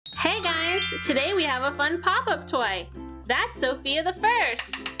Hey guys, today we have a fun pop-up toy. That's Sophia the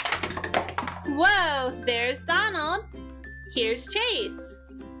First. Whoa, there's Donald. Here's Chase.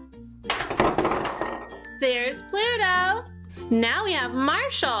 There's Pluto. Now we have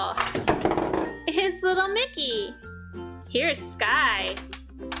Marshall. It's little Mickey. Here's Sky.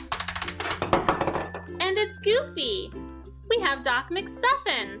 And it's Goofy. We have Doc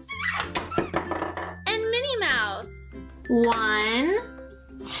McStuffins. And Minnie Mouse. 1,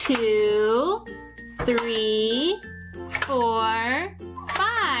 2, 3, 4,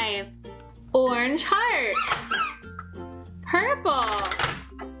 5. Orange heart. Purple.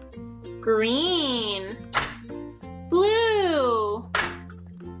 Green. Blue.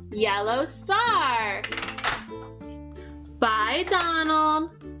 Yellow star. Bye,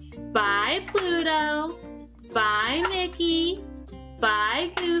 Donald. Bye, Pluto. Bye, Mickey.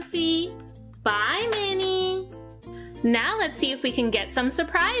 Bye, Goofy. Bye, Minnie. Now let's see if we can get some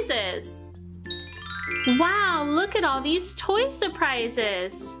surprises. Wow, look at all these toy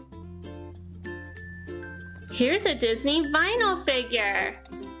surprises. Here's a Disney vinyl figure.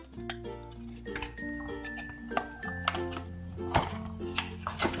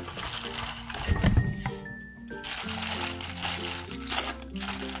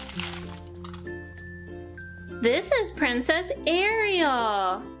 This is Princess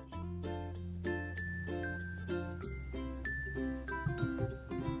Ariel.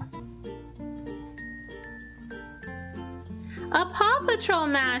 A Paw Patrol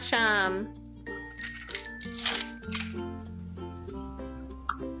mashup.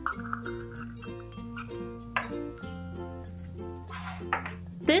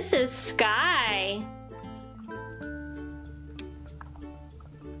 This is Sky.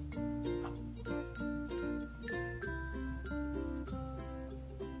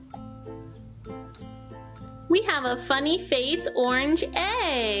 We have a funny face orange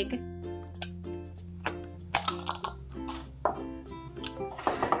egg.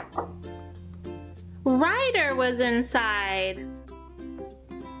 Ryder was inside.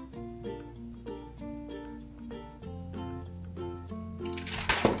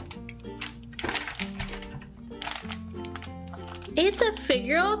 It's a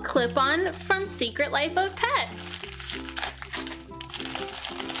figural clip-on from Secret Life of Pets.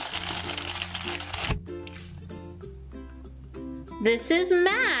 This is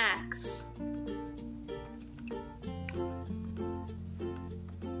Max.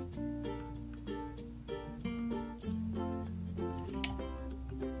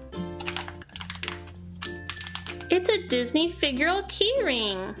 It's a Disney figural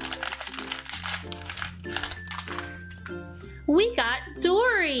keyring. We got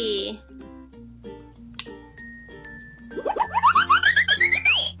Dory.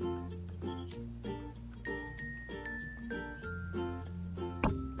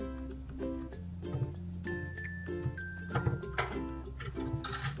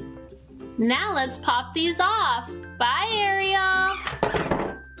 Now let's pop these off. Bye, Ariel.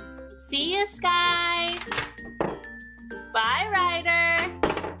 See you, Sky. Bye, Ryder.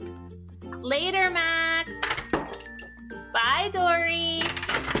 Later, Max. Bye, Dory.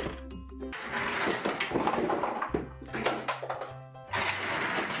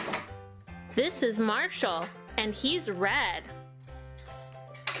 This is Marshall, and he's red.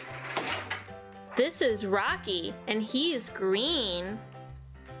 This is Rocky, and he's green.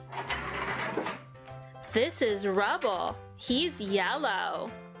 This is Rubble. He's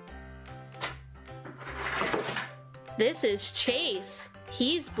yellow. This is Chase.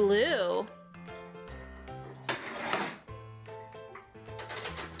 He's blue.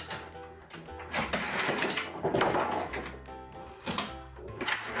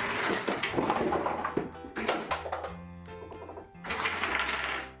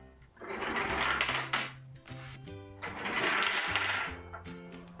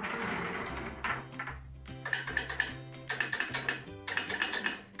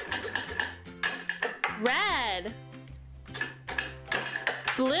 Red.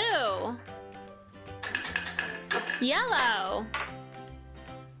 Blue. Yellow.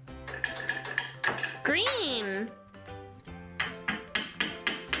 Green.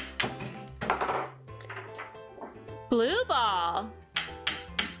 Blue ball.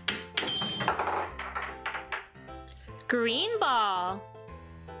 Green ball.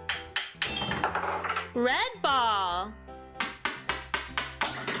 Red ball.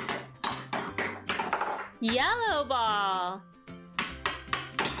 Yellow ball.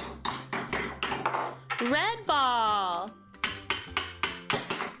 Red ball.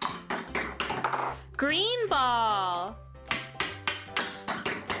 Green ball.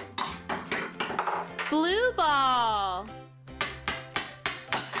 Blue ball.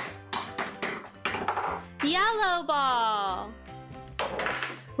 yellow ball.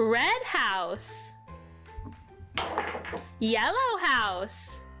 Red house. Yellow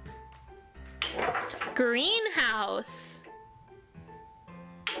house. Green house.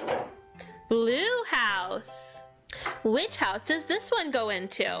 Blue house. Which house does this one go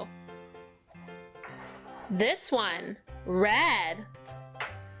into? This one, red.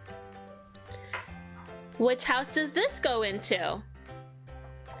 Which house does this go into?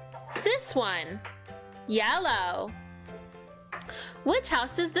 This one, yellow. Which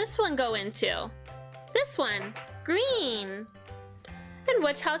house does this one go into? This one, green. And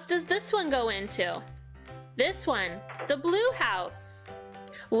which house does this one go into? This one, the blue house.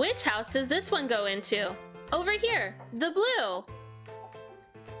 Which house does this one go into? Over here, the blue.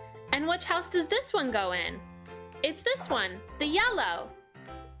 And which house does this one go in? It's this one, the yellow.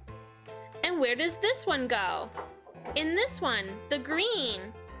 And where does this one go? In this one, the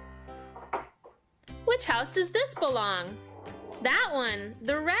green. Which house does this belong? That one,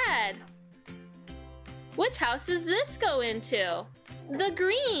 the red. Which house does this go into? The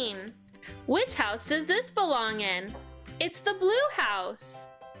green. Which house does this belong in? It's the blue house.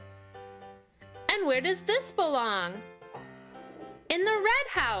 And where does this belong? In the red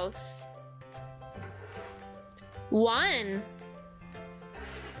house. 1,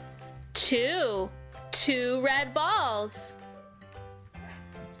 2, 2 red balls.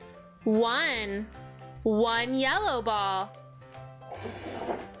 1 yellow ball.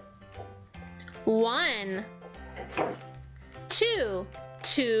 1, 2,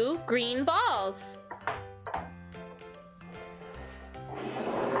 2 green balls.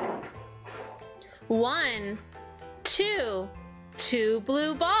 1, 2, 2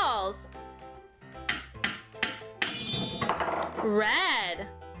 blue balls. Red.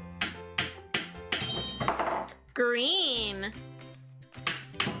 Green.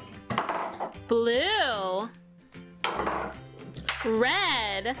 Blue.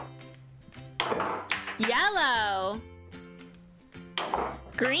 Red. Yellow.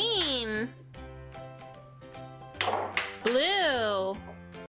 Green.